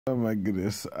Oh my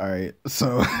goodness. All right.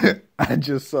 So I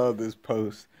just saw this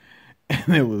post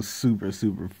and it was super,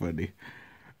 super funny.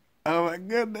 Oh my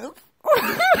goodness.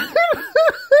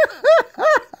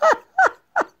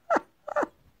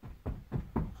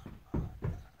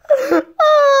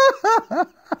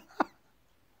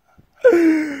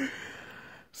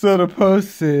 So the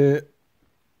post said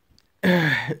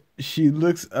she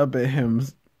looks up at him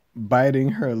biting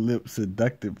her lips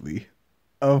seductively.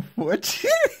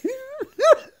 Unfortunately,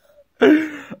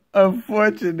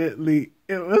 unfortunately,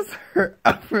 it was her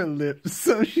upper lip,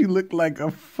 so she looked like a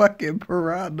fucking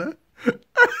piranha.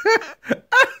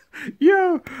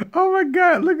 Yo, oh my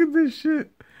God, look at this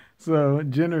shit. So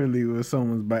generally when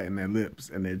someone's biting their lips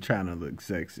and they're trying to look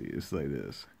sexy, it's like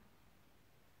this.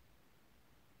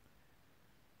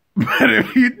 But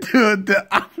if you do it the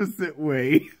opposite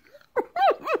way,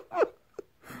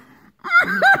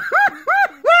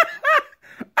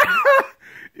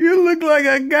 you look like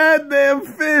a goddamn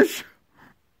fish.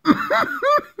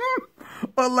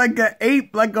 Or like an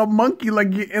ape, like a monkey,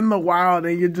 like you're in the wild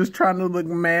and you're just trying to look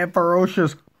mad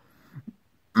ferocious.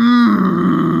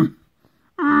 Mm.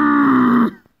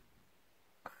 Mm.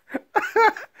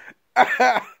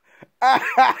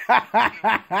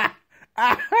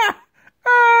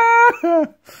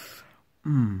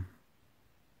 Mm.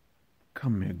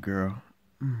 Come here, girl.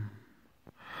 Mm.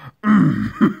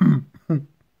 Mm.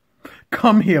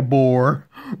 Come here, boar.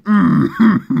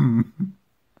 Mm.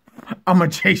 I'm gonna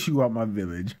chase you out my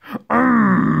village.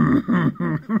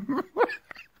 Mm.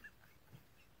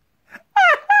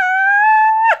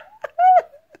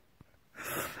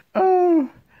 Oh,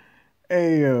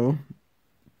 hey yo.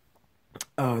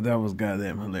 Oh, that was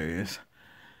goddamn hilarious.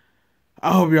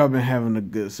 I hope y'all been having a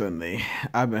good Sunday.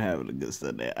 I've been having a good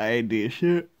Sunday. I ain't did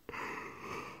shit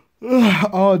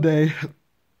all day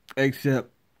except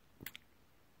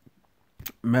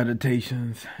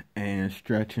meditations and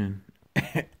stretching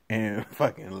and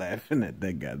fucking laughing at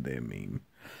that goddamn meme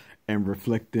and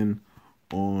reflecting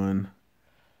on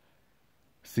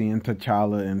seeing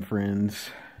T'Challa and Friends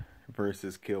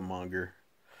versus Killmonger.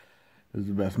 It was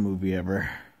the best movie ever.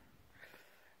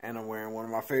 And I'm wearing one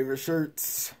of my favorite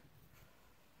shirts.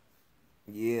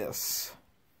 Yes.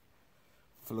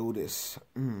 Flutus.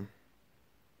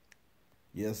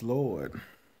 Yes, Lord.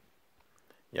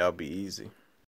 Y'all be easy.